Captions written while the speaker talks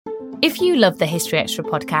If you love the History Extra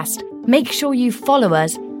podcast, make sure you follow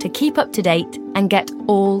us to keep up to date and get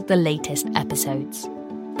all the latest episodes.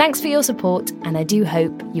 Thanks for your support, and I do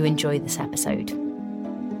hope you enjoy this episode.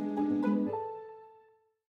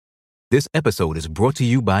 This episode is brought to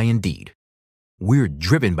you by Indeed. We're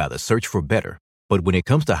driven by the search for better, but when it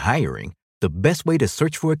comes to hiring, the best way to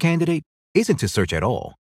search for a candidate isn't to search at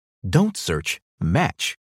all. Don't search,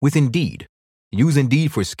 match with Indeed. Use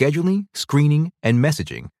Indeed for scheduling, screening, and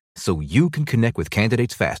messaging so you can connect with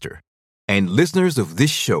candidates faster. And listeners of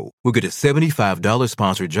this show will get a $75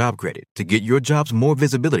 sponsored job credit to get your jobs more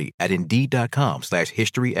visibility at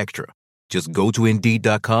Indeed.com/HistoryExtra. Just go to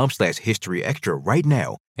Indeed.com/HistoryExtra right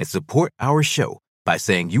now and support our show by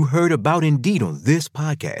saying you heard about Indeed on this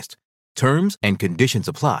podcast. Terms and conditions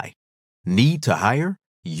apply. Need to hire?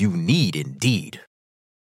 You need Indeed.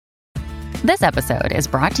 This episode is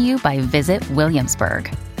brought to you by Visit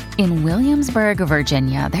Williamsburg. In Williamsburg,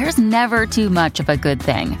 Virginia, there's never too much of a good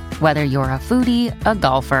thing. Whether you're a foodie, a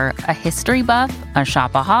golfer, a history buff, a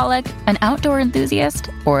shopaholic, an outdoor enthusiast,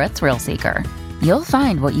 or a thrill seeker, you'll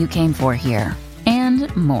find what you came for here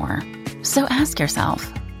and more. So ask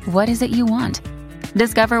yourself, what is it you want?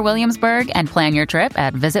 Discover Williamsburg and plan your trip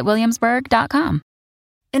at visitwilliamsburg.com.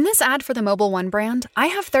 In this ad for the Mobile One brand, I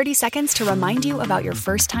have 30 seconds to remind you about your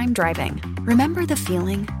first time driving. Remember the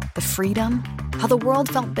feeling, the freedom, how the world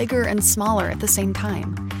felt bigger and smaller at the same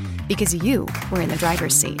time? Because you were in the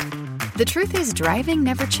driver's seat. The truth is, driving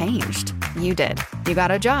never changed. You did. You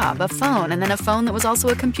got a job, a phone, and then a phone that was also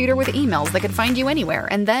a computer with emails that could find you anywhere,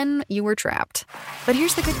 and then you were trapped. But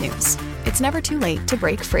here's the good news. It's never too late to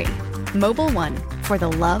break free. Mobile One, for the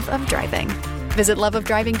love of driving. Visit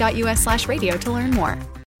loveofdriving.us/radio to learn more.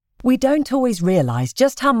 We don't always realise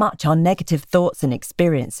just how much our negative thoughts and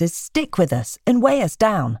experiences stick with us and weigh us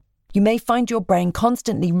down. You may find your brain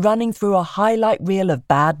constantly running through a highlight reel of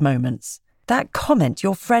bad moments. That comment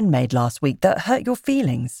your friend made last week that hurt your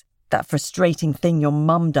feelings. That frustrating thing your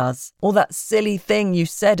mum does. Or that silly thing you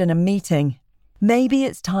said in a meeting. Maybe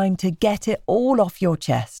it's time to get it all off your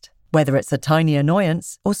chest. Whether it's a tiny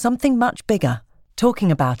annoyance or something much bigger,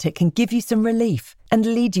 talking about it can give you some relief and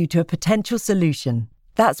lead you to a potential solution.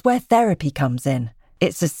 That's where therapy comes in.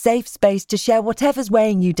 It's a safe space to share whatever's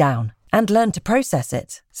weighing you down and learn to process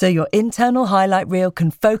it, so your internal highlight reel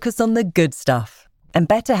can focus on the good stuff. And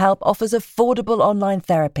BetterHelp offers affordable online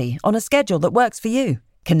therapy on a schedule that works for you.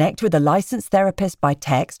 Connect with a licensed therapist by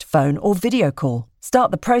text, phone, or video call.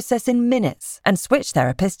 Start the process in minutes and switch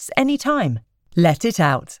therapists anytime. Let it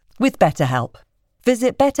out with BetterHelp.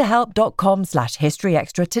 Visit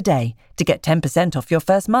betterhelp.com/historyextra today to get 10% off your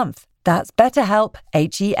first month. That's BetterHelp,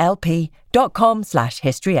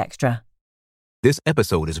 HELP.com/historyextra. This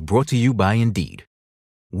episode is brought to you by Indeed.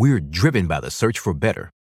 We're driven by the search for better,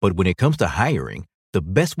 but when it comes to hiring, the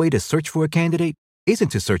best way to search for a candidate isn't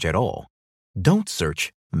to search at all. Don't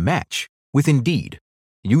search, match with Indeed.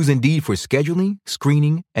 Use Indeed for scheduling,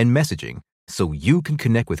 screening, and messaging so you can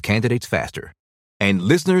connect with candidates faster. And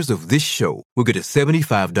listeners of this show will get a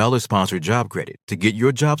 $75 sponsored job credit to get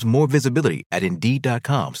your jobs more visibility at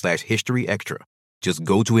Indeed.com/HistoryExtra. Just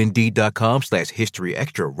go to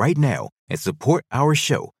Indeed.com/HistoryExtra right now and support our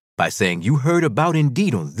show by saying you heard about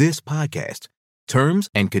Indeed on this podcast. Terms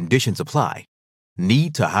and conditions apply.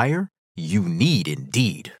 Need to hire? You need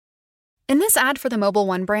Indeed. In this ad for the Mobile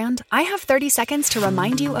One brand, I have 30 seconds to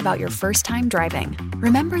remind you about your first time driving.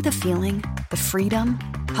 Remember the feeling, the freedom,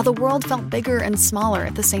 how the world felt bigger and smaller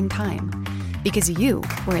at the same time? Because you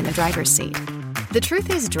were in the driver's seat. The truth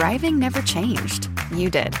is, driving never changed. You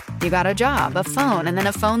did. You got a job, a phone, and then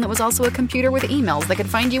a phone that was also a computer with emails that could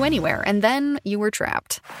find you anywhere, and then you were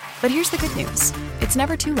trapped. But here's the good news. It's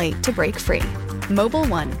never too late to break free. Mobile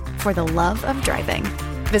One, for the love of driving.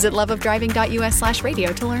 Visit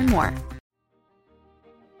loveofdriving.us/radio to learn more.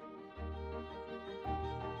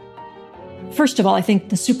 First of all, I think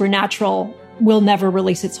the supernatural will never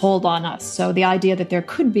release its hold on us. So the idea that there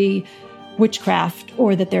could be witchcraft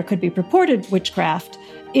or that there could be purported witchcraft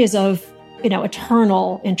is of,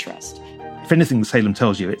 eternal interest. If anything Salem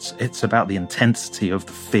tells you, it's about the intensity of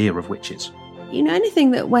the fear of witches.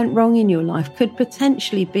 Anything that went wrong in your life could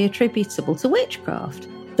potentially be attributable to witchcraft.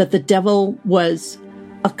 That the devil was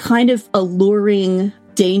a kind of alluring,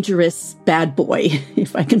 dangerous bad boy,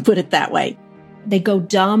 if I can put it that way. They go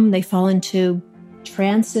dumb, they fall into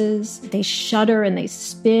trances, they shudder and they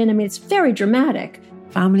spin. It's very dramatic.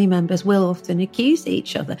 Family members will often accuse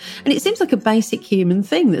each other. And it seems like a basic human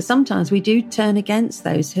thing that sometimes we do turn against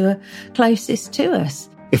those who are closest to us.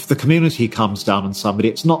 If the community comes down on somebody,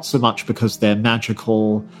 it's not so much because they're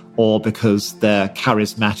magical or because they're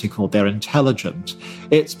charismatic or they're intelligent.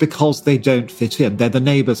 It's because they don't fit in. They're the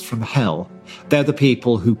neighbours from hell. They're the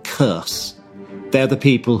people who curse. They're the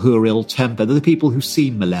people who are ill-tempered. They're the people who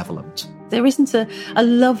seem malevolent. There isn't a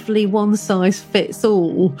lovely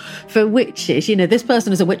one-size-fits-all for witches. You know, this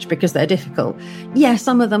person is a witch because they're difficult. Yeah,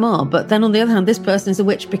 some of them are. But then on the other hand, this person is a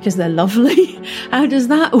witch because they're lovely. How does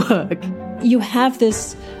that work? You have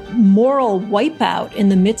this moral wipeout in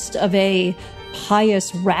the midst of a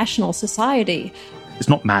pious, rational society. It's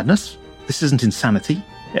not madness. This isn't insanity.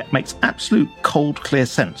 It makes absolute cold, clear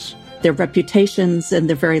sense. Their reputations and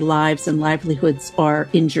their very lives and livelihoods are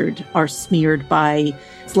injured, are smeared by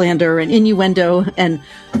slander and innuendo and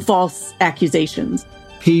false accusations.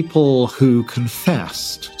 People who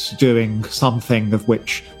confessed to doing something of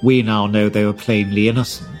which we now know they were plainly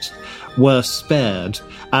innocent were spared,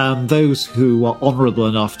 and those who were honourable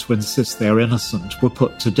enough to insist they were innocent were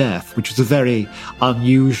put to death, which is a very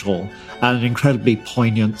unusual and an incredibly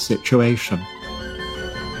poignant situation.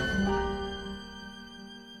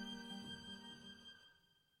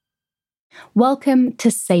 Welcome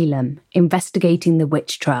to Salem, Investigating the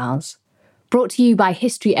Witch Trials. Brought to you by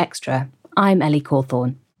History Extra, I'm Ellie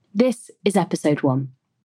Cawthorne. This is episode 1.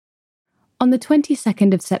 On the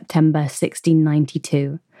 22nd of September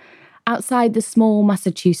 1692, outside the small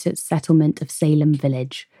Massachusetts settlement of Salem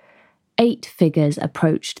Village, 8 figures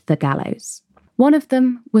approached the gallows. One of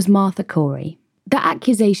them was Martha Corey. The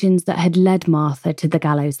accusations that had led Martha to the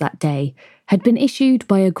gallows that day had been issued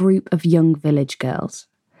by a group of young village girls.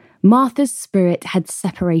 Martha's spirit had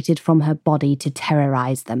separated from her body to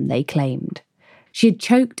terrorise them, they claimed. She had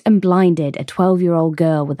choked and blinded a 12-year-old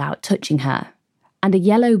girl without touching her, and a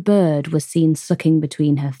yellow bird was seen sucking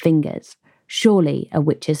between her fingers, surely a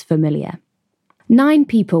witch's familiar. 9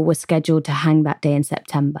 people were scheduled to hang that day in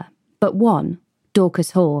September, but one,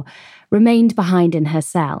 Dorcas Hoare, remained behind in her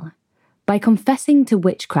cell. By confessing to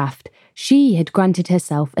witchcraft, she had granted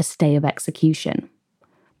herself a stay of execution.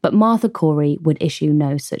 But Martha Corey would issue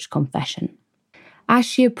no such confession. As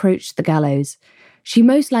she approached the gallows, she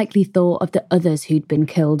most likely thought of the others who'd been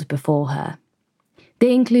killed before her.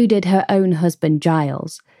 They included her own husband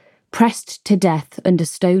Giles, pressed to death under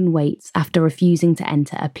stone weights after refusing to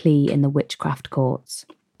enter a plea in the witchcraft courts.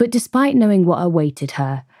 But despite knowing what awaited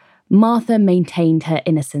her, Martha maintained her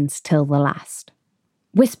innocence till the last,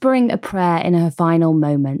 whispering a prayer in her final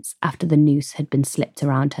moments after the noose had been slipped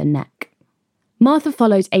around her neck. Martha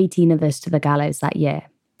followed 18 others to the gallows that year,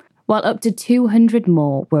 while up to 200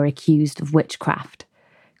 more were accused of witchcraft,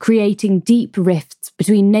 creating deep rifts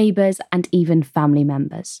between neighbours and even family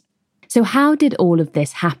members. So how did all of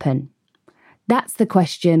this happen? That's the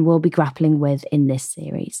question we'll be grappling with in this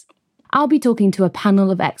series. I'll be talking to a panel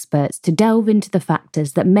of experts to delve into the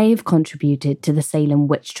factors that may have contributed to the Salem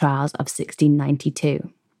witch trials of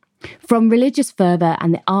 1692. From religious fervour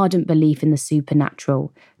and the ardent belief in the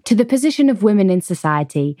supernatural, to the position of women in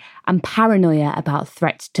society and paranoia about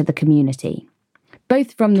threats to the community,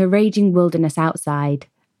 both from the raging wilderness outside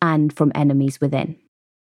and from enemies within.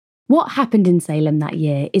 What happened in Salem that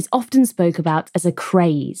year is often spoke about as a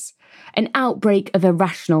craze, an outbreak of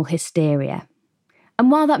irrational hysteria. And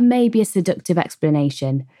while that may be a seductive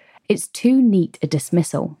explanation, it's too neat a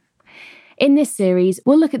dismissal. In this series,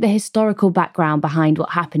 we'll look at the historical background behind what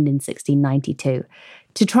happened in 1692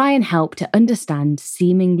 to try and help to understand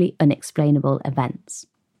seemingly unexplainable events.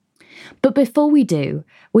 But before we do,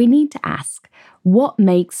 we need to ask, what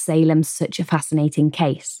makes Salem such a fascinating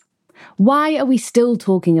case? Why are we still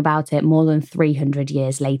talking about it more than 300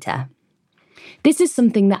 years later? This is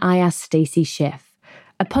something that I asked Stacy Schiff,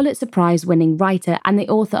 a Pulitzer Prize-winning writer and the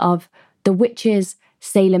author of The Witches,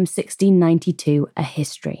 Salem 1692, A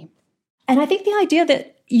History. And I think the idea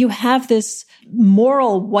that you have this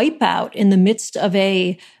moral wipeout in the midst of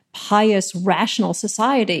a pious, rational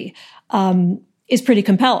society is pretty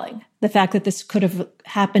compelling. The fact that this could have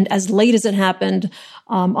happened as late as it happened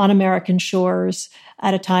on American shores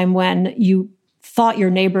at a time when you thought your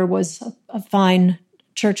neighbor was a fine,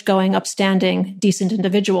 church-going, upstanding, decent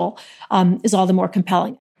individual is all the more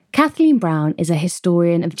compelling. Kathleen Brown is a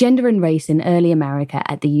historian of gender and race in early America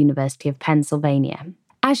at the University of Pennsylvania.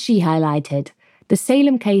 As she highlighted, the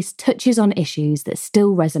Salem case touches on issues that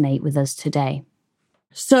still resonate with us today.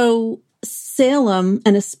 So Salem,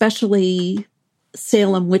 and especially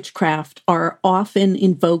Salem witchcraft, are often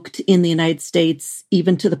invoked in the United States,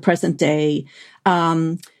 even to the present day,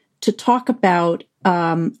 to talk about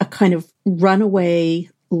a kind of runaway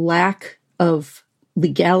lack of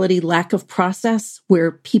legality, lack of process,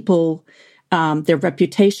 where people their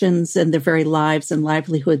reputations and their very lives and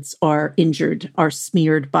livelihoods are injured, are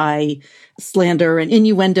smeared by slander and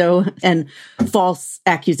innuendo and false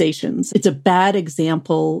accusations. It's a bad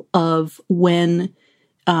example of when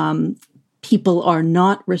people are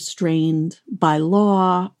not restrained by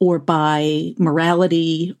law or by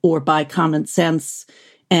morality or by common sense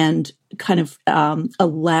and kind of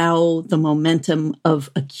allow the momentum of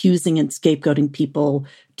accusing and scapegoating people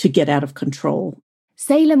to get out of control.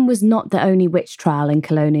 Salem was not the only witch trial in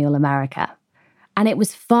colonial America, and it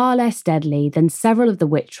was far less deadly than several of the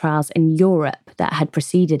witch trials in Europe that had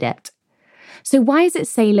preceded it. So why is it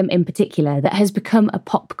Salem in particular that has become a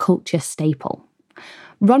pop culture staple?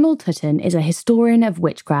 Ronald Hutton is a historian of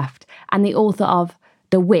witchcraft and the author of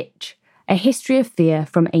The Witch, A History of Fear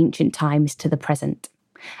from Ancient Times to the Present.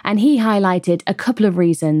 And he highlighted a couple of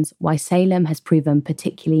reasons why Salem has proven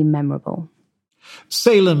particularly memorable.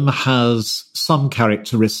 Salem has some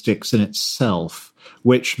characteristics in itself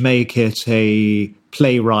which make it a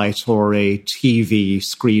playwright or a TV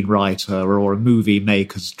screenwriter or a movie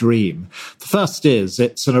maker's dream. The first is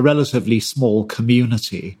it's in a relatively small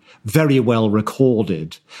community, very well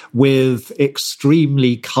recorded, with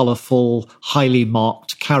extremely colourful, highly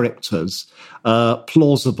marked characters,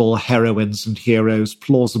 plausible heroines and heroes,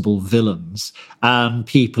 plausible villains, and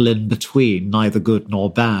people in between, neither good nor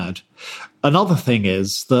bad. Another thing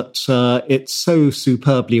is that it's so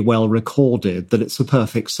superbly well recorded that it's a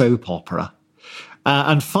perfect soap opera.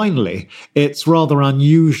 And finally, it's rather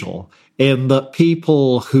unusual in that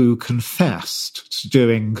people who confessed to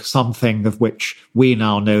doing something of which we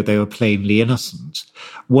now know they were plainly innocent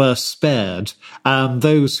were spared, and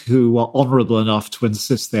those who were honourable enough to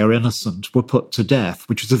insist they were innocent were put to death,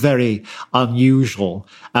 which is a very unusual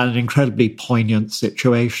and incredibly poignant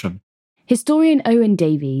situation. Historian Owen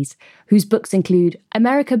Davies, whose books include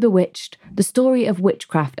America Bewitched, The Story of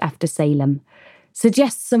Witchcraft After Salem,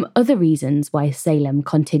 suggests some other reasons why Salem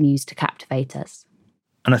continues to captivate us.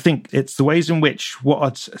 And I think it's the ways in which what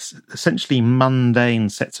are essentially mundane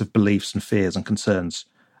sets of beliefs and fears and concerns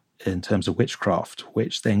in terms of witchcraft,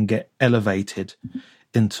 which then get elevated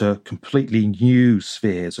into completely new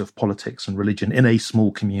spheres of politics and religion in a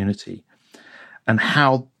small community. And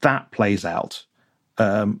how that plays out,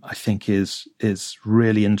 I think is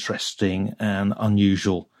really interesting and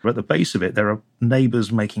unusual. At the base of it, there are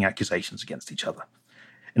neighbours making accusations against each other.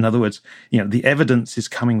 In other words, the evidence is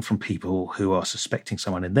coming from people who are suspecting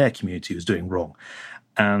someone in their community who's doing wrong.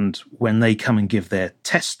 And when they come and give their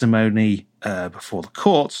testimony before the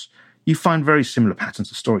courts, you find very similar patterns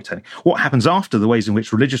of storytelling. What happens after, the ways in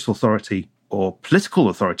which religious authority or political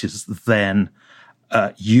authorities then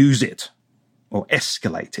use it or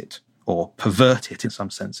escalate it or pervert it in some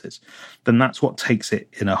senses, then that's what takes it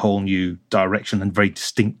in a whole new direction and very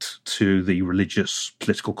distinct to the religious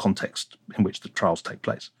political context in which the trials take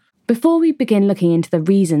place. Before we begin looking into the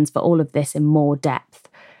reasons for all of this in more depth,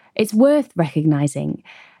 it's worth recognising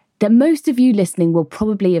that most of you listening will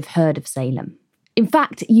probably have heard of Salem. In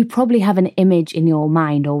fact, you probably have an image in your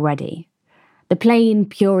mind already. The plain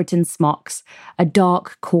Puritan smocks, a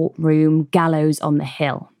dark courtroom, gallows on the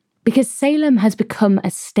hill. Because Salem has become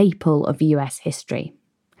a staple of US history.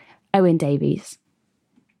 Owen Davies.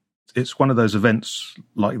 It's one of those events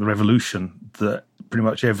like the Revolution that pretty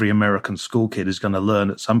much every American school kid is going to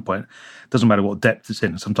learn at some point. It doesn't matter what depth it's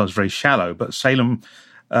in, sometimes very shallow, but Salem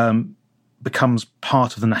becomes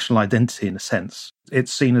part of the national identity in a sense.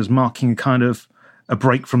 It's seen as marking a kind of a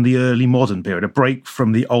break from the early modern period, a break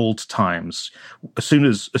from the old times. As soon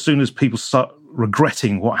as people start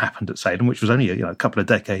regretting what happened at Salem, which was only a couple of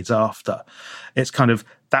decades after, it's kind of,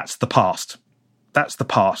 that's the past. That's the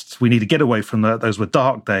past. We need to get away from that. Those were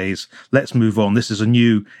dark days. Let's move on. This is a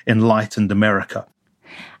new, enlightened America.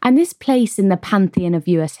 And this place in the pantheon of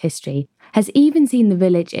US history has even seen the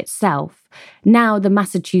village itself, now the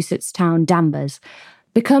Massachusetts town Danvers,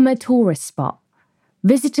 become a tourist spot.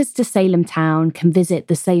 Visitors to Salem town can visit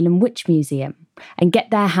the Salem Witch Museum and get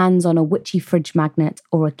their hands on a witchy fridge magnet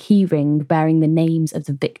or a key ring bearing the names of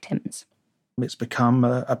the victims. It's become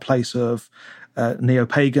a place of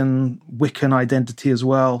neo-pagan, Wiccan identity as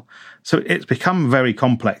well. So it's become very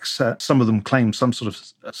complex. Some of them claim some sort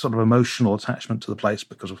of emotional attachment to the place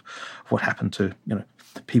because of what happened to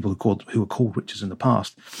people who were called witches in the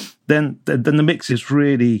past. Then the mix is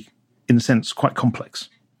really, in a sense, quite complex.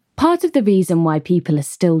 Part of the reason why people are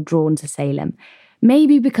still drawn to Salem may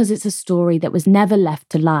be because it's a story that was never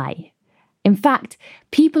left to lie. In fact,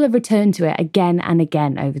 people have returned to it again and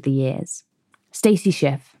again over the years. Stacey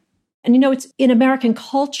Schiff. And it's in American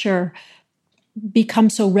culture, become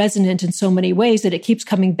so resonant in so many ways that it keeps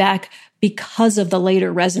coming back because of the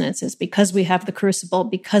later resonances, because we have the Crucible,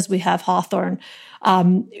 because we have Hawthorne.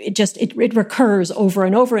 It recurs over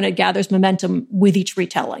and over, and it gathers momentum with each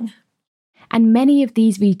retelling. And many of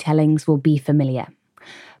these retellings will be familiar.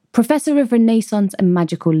 Professor of Renaissance and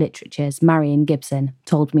Magical Literatures, Marion Gibson,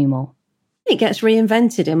 told me more. It gets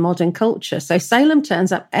reinvented in modern culture. So Salem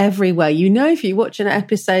turns up everywhere. You know, if you watch an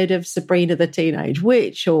episode of Sabrina the Teenage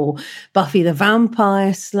Witch or Buffy the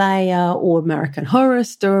Vampire Slayer or American Horror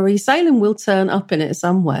Story, Salem will turn up in it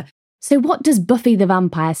somewhere. So what does Buffy the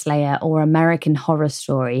Vampire Slayer or American Horror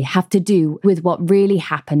Story have to do with what really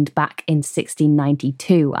happened back in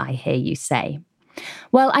 1692, I hear you say?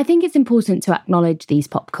 Well, I think it's important to acknowledge these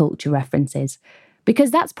pop culture references,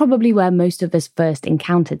 because that's probably where most of us first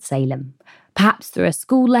encountered Salem. Perhaps through a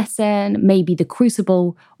school lesson, maybe The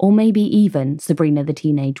Crucible, or maybe even Sabrina the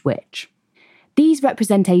Teenage Witch. These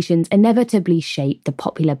representations inevitably shape the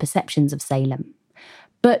popular perceptions of Salem.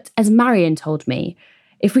 But as Marion told me,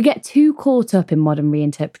 if we get too caught up in modern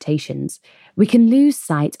reinterpretations, we can lose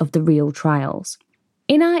sight of the real trials.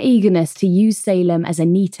 In our eagerness to use Salem as a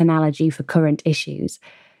neat analogy for current issues,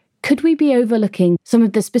 could we be overlooking some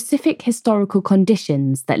of the specific historical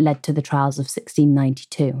conditions that led to the trials of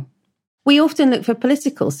 1692? We often look for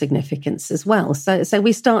political significance as well. So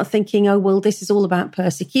we start thinking, oh, well, this is all about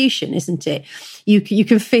persecution, isn't it? You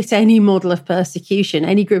can fit any model of persecution,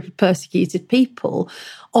 any group of persecuted people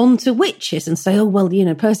onto witches and say, oh, well, you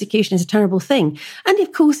know, persecution is a terrible thing. And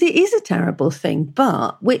of course it is a terrible thing,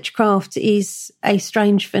 but witchcraft is a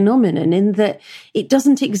strange phenomenon in that it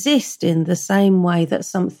doesn't exist in the same way that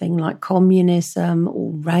something like communism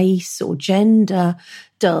or race or gender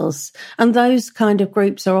does. And those kind of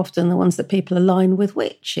groups are often the ones that people align with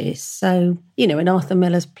witches. So, you know, in Arthur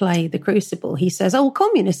Miller's play, The Crucible, he says, oh,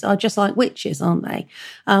 communists are just like witches, aren't they?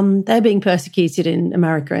 They're being persecuted in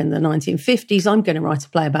America in the 1950s. I'm going to write a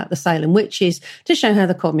play about the Salem witches to show how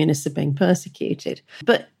the communists are being persecuted.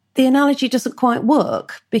 But the analogy doesn't quite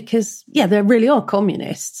work because, yeah, there really are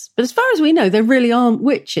communists. But as far as we know, there really aren't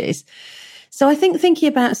witches. So I think thinking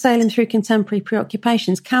about Salem through contemporary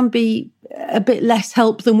preoccupations can be a bit less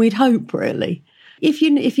help than we'd hope, really. If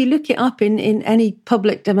you look it up in any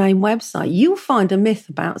public domain website, you'll find a myth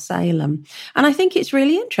about Salem. And I think it's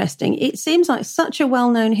really interesting. It seems like such a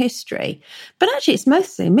well-known history, but actually it's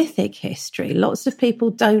mostly a mythic history. Lots of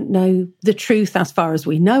people don't know the truth as far as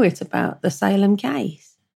we know it about the Salem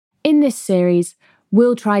case. In this series,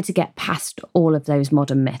 we'll try to get past all of those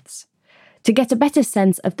modern myths, to get a better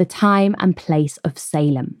sense of the time and place of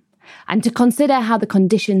Salem, and to consider how the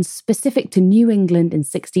conditions specific to New England in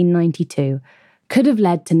 1692 could have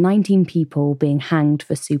led to 19 people being hanged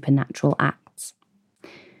for supernatural acts.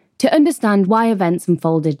 To understand why events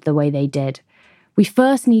unfolded the way they did, we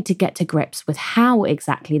first need to get to grips with how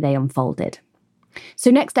exactly they unfolded.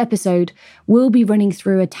 So next episode, we'll be running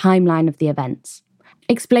through a timeline of the events,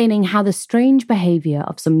 explaining how the strange behaviour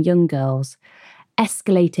of some young girls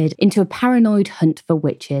escalated into a paranoid hunt for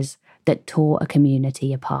witches that tore a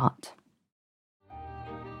community apart.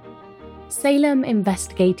 Salem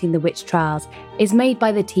Investigating the Witch Trials is made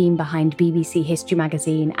by the team behind BBC History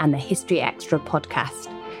Magazine and the History Extra podcast.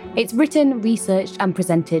 It's written, researched and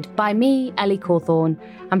presented by me, Ellie Cawthorne,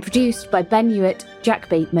 and produced by Ben Hewitt, Jack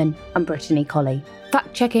Bateman and Brittany Colley.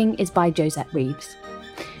 Fact-checking is by Josette Reeves.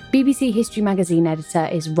 BBC History Magazine editor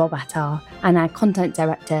is Rob Attar, and our content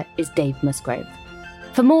director is Dave Musgrove.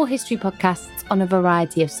 For more history podcasts on a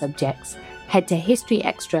variety of subjects, head to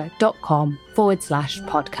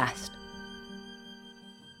historyextra.com/podcast.